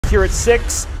here at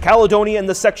 6, Caledonia in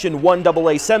the Section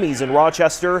 1AA semis in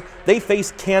Rochester. They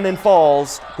face Cannon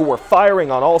Falls, who were firing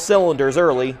on all cylinders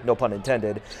early, no pun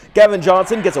intended. Gavin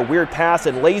Johnson gets a weird pass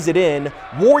and lays it in.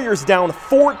 Warriors down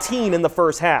 14 in the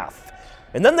first half.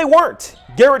 And then they weren't.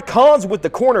 Garrett Kahns with the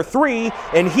corner 3,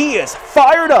 and he is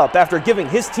fired up after giving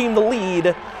his team the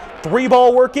lead.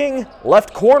 3-ball working,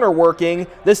 left corner working.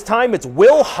 This time it's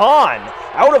Will Hahn.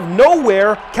 Out of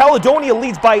nowhere, Caledonia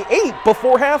leads by 8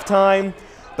 before halftime.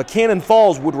 But Cannon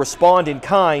Falls would respond in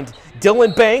kind.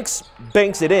 Dylan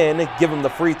banks it in, give him the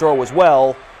free throw as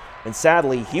well. And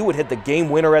sadly, he would hit the game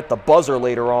winner at the buzzer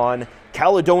later on.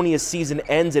 Caledonia's season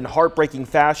ends in heartbreaking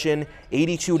fashion.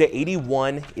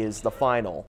 82-81 is the final.